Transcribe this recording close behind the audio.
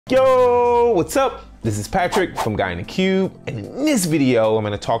Yo, what's up? This is Patrick from Guy in the Cube, and in this video, I'm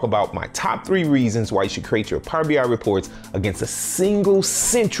going to talk about my top 3 reasons why you should create your Power BI reports against a single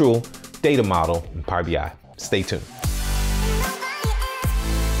central data model in Power BI. Stay tuned.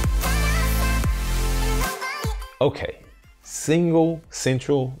 Okay, single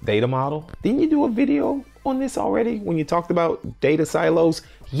central data model. Didn't you do a video on this already when you talked about data silos?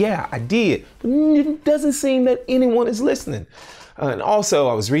 Yeah, I did, but it doesn't seem that anyone is listening. And also,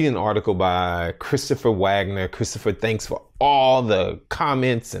 I was reading an article by Christopher Wagner. Christopher, thanks for all the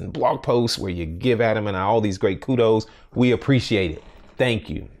comments and blog posts where you give Adam and I all these great kudos. We appreciate it. Thank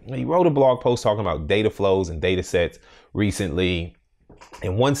you. He wrote a blog post talking about data flows and data sets recently.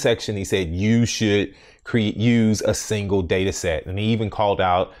 In one section, he said you should use a single data set. And he even called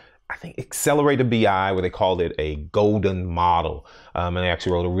out, I think, Accelerator BI, where they called it a golden model. And they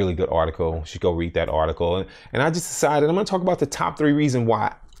actually wrote a really good article. You should go read that article. And I just decided I'm going to talk about the top 3 reasons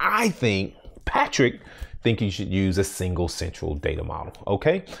why I think, Patrick, think you should use a single central data model.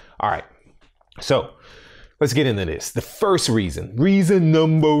 Okay? All right. So let's get into this. The first reason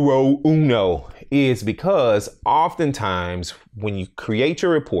numero uno, is because oftentimes when you create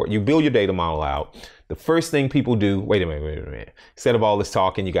your report, you build your data model out, the first thing people do, wait a minute. Instead of all this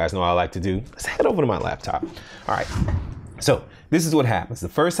talking, you guys know what I like to do. Let's head over to my laptop. All right. So this is what happens. The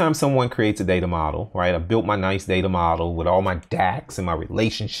first time someone creates a data model, right? I built my nice data model with all my DAX and my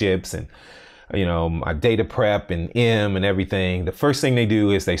relationships and, you know, my data prep and M and everything. The first thing they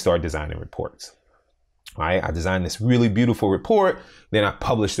do is they start designing reports. All right, I designed this really beautiful report. Then I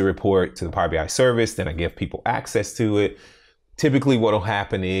publish the report to the Power BI service. Then I give people access to it. Typically what will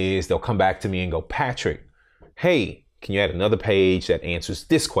happen is they'll come back to me and go, Patrick, hey, can you add another page that answers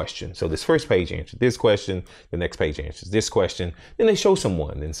this question? So this first page answers this question. The next page answers this question. Then they show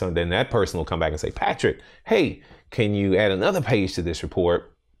someone. And so then that person will come back and say, Patrick, hey, can you add another page to this report?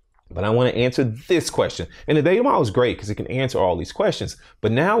 But I want to answer this question. And the data model is great because it can answer all these questions.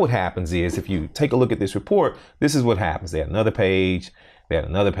 But now what happens is if you take a look at this report, this is what happens. They add another page, they add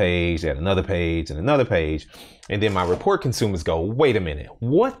another page, they add another page and another page. And then my report consumers go, wait a minute,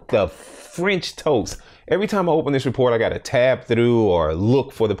 what the French toast? Every time I open this report, I got to tab through or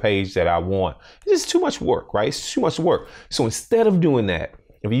look for the page that I want. It's just too much work, right? It's too much work. So instead of doing that,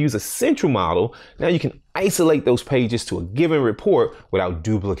 if you use a central model, now you can isolate those pages to a given report without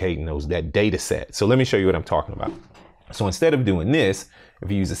duplicating that data set. So let me show you what I'm talking about. So instead of doing this,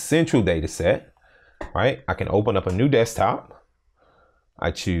 if you use a central data set, right, I can open up a new desktop. I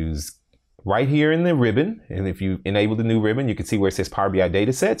choose right here in the ribbon. And if you enable the new ribbon, you can see where it says Power BI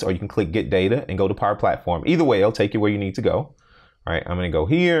Datasets, or you can click Get Data and go to Power Platform. Either way, it'll take you where you need to go. All right, I'm going to go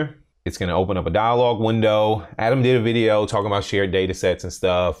here. It's going to open up a dialog window. Adam did a video talking about shared data sets and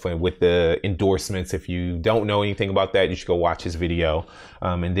stuff and with the endorsements. If you don't know anything about that, you should go watch his video.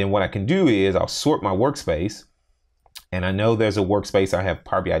 And then what I can do is I'll sort my workspace. And I know there's a workspace. I have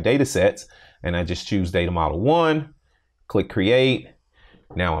Power BI data sets, and I just choose data model 1, click create.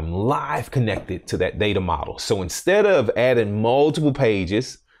 Now I'm live connected to that data model. So instead of adding multiple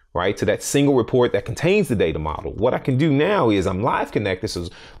pages, right, to that single report that contains the data model, what I can do now is I'm live connected. So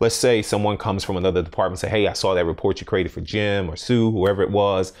let's say someone comes from another department and say, hey, I saw that report you created for Jim or Sue, whoever it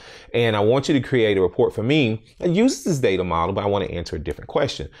was, and I want you to create a report for me that uses this data model, but I want to answer a different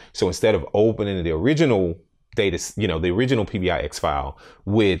question. So instead of opening the original data, the original PBIX file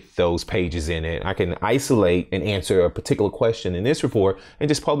with those pages in it, I can isolate and answer a particular question in this report and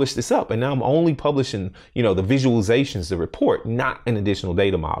just publish this up. And now I'm only publishing, the visualizations, the report, not an additional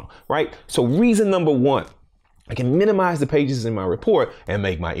data model, right? So reason number 1, I can minimize the pages in my report and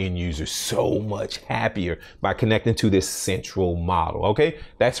make my end users so much happier by connecting to this central model. Okay,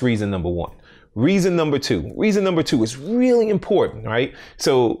 that's reason number 1. Reason number 2 is really important, right?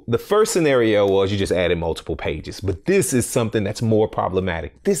 So the first scenario was you just added multiple pages, but this is something that's more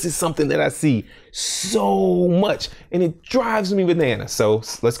problematic. This is something that I see so much and it drives me bananas. So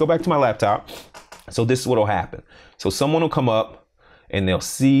let's go back to my laptop. So this is what will happen. So someone will come up and they'll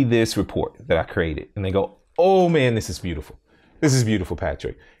see this report that I created and they go, oh man, this is beautiful. This is beautiful,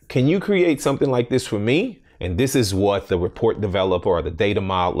 Patrick. Can you create something like this for me? And this is what the report developer or the data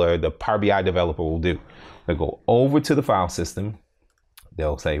modeler, the Power BI developer will do. They'll go over to the file system.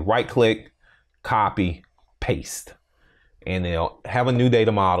 They'll say right click, copy, paste. And they'll have a new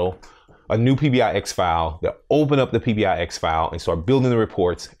data model, a new PBIX file, they'll open up the PBIX file and start building the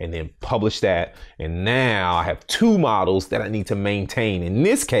reports and then publish that. And now I have 2 models that I need to maintain. In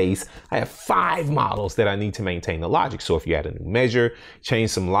this case, I have 5 models that I need to maintain the logic. So if you add a new measure,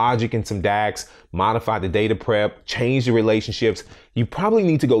 change some logic and some DAX, modify the data prep, change the relationships, you probably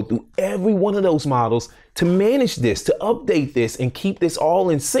need to go through every one of those models to manage this, to update this and keep this all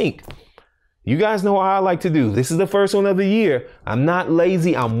in sync. You guys know what I like to do. This is the first one of the year. I'm not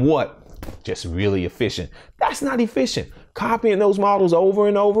lazy. I'm what? Just really efficient. That's not efficient. Copying those models over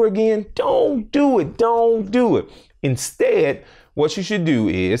and over again. Don't do it. Don't do it. Instead, what you should do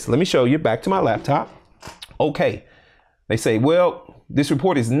is, let me show you back to my laptop. Okay. They say, well, this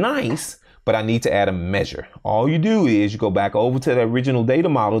report is nice, but I need to add a measure. All you do is you go back over to the original data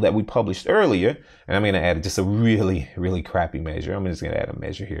model that we published earlier, and I'm going to add just a really, really crappy measure. I'm just going to add a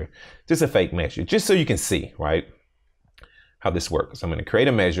measure here, just a fake measure, just so you can see, right, how this works. I'm going to create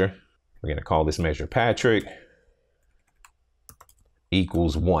a measure. We're going to call this measure Patrick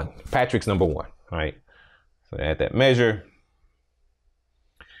equals 1. Patrick's number 1, right? So add that measure.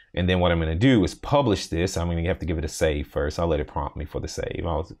 And then what I'm going to do is publish this. I'm going to have to give it a save first. I'll let it prompt me for the save.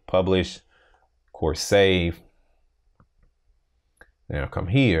 I'll publish. Course save. Then I'll come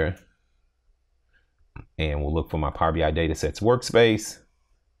here and we'll look for my Power BI Datasets workspace.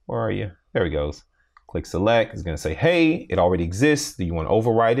 Where are you? There he goes. Click select. It's going to say, hey, it already exists. Do you want to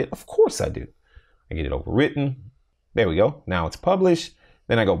overwrite it? Of course I do. I get it overwritten. There we go. Now it's published.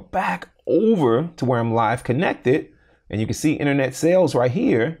 Then I go back over to where I'm live connected and you can see internet sales right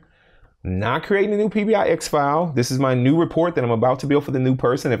here. Not creating a new PBIX file. This is my new report that I'm about to build for the new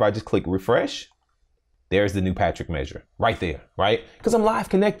person. If I just click refresh, there's the new Patrick measure right there, right? Because I'm live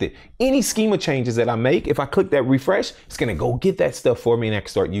connected. Any schema changes that I make, if I click that refresh, it's going to go get that stuff for me and I can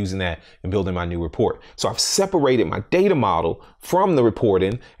start using that and building my new report. So I've separated my data model from the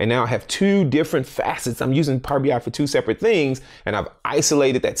reporting and now I have 2 different facets. I'm using Power BI for 2 separate things and I've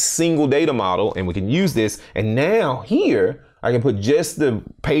isolated that single data model and we can use this. And now here, I can put just the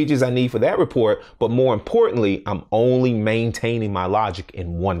pages I need for that report, but more importantly, I'm only maintaining my logic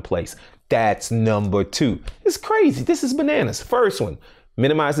in one place. That's number 2. It's crazy. This is bananas. First one,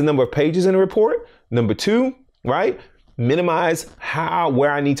 minimize the number of pages in the report. Number 2, right? Minimize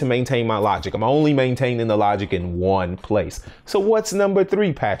where I need to maintain my logic. I'm only maintaining the logic in one place. So what's number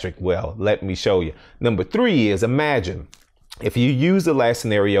 3, Patrick? Well, let me show you. Number 3 is imagine if you use the last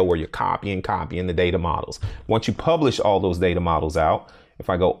scenario where you're copying the data models. Once you publish all those data models out, if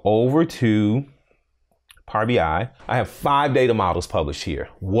I go over to Power BI, I have 5 data models published here.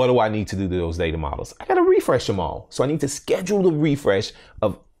 What do I need to do to those data models? I got to refresh them all. So I need to schedule the refresh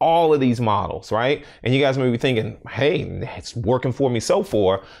of all of these models, right? And you guys may be thinking, hey, it's working for me so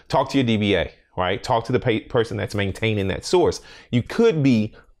far. Talk to your DBA, right? Talk to the person that's maintaining that source. You could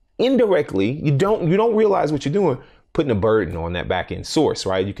be indirectly, you don't realize what you're doing, putting a burden on that backend source,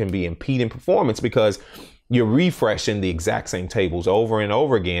 right? You can be impeding performance because you're refreshing the exact same tables over and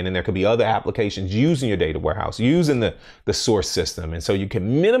over again. And there could be other applications using your data warehouse, using the source system. And so you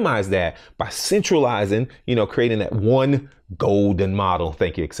can minimize that by centralizing, creating that one golden model.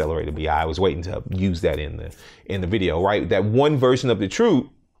 Thank you, Accelerator BI. I was waiting to use that in the video, right? That one version of the truth.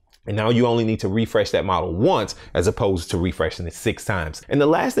 And now you only need to refresh that model once as opposed to refreshing it 6 times. And the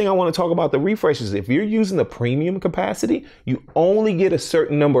last thing I want to talk about the refreshes, if you're using the premium capacity, you only get a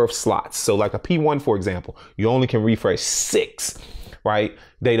certain number of slots. So like a P1, for example, you only can refresh 6, right,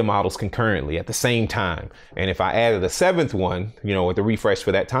 data models concurrently at the same time. And if I added a 7th one, with the refresh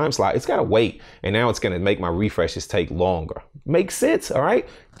for that time slot, it's got to wait. And now it's going to make my refreshes take longer. Makes sense, all right?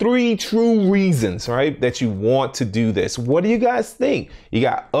 3 true reasons, right, that you want to do this. What do you guys think? You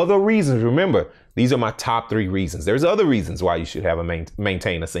got other reasons. Remember, these are my top 3 reasons. There's other reasons why you should have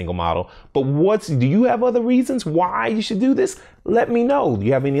maintain a single model. But do you have other reasons why you should do this? Let me know. Do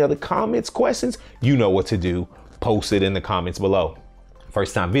you have any other comments, questions? You know what to do. Post it in the comments below.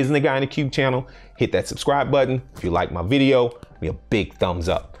 First time visiting the Guy in the Cube channel, hit that subscribe button. If you like my video, give me a big thumbs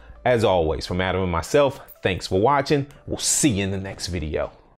up. As always, from Adam and myself, thanks for watching. We'll see you in the next video.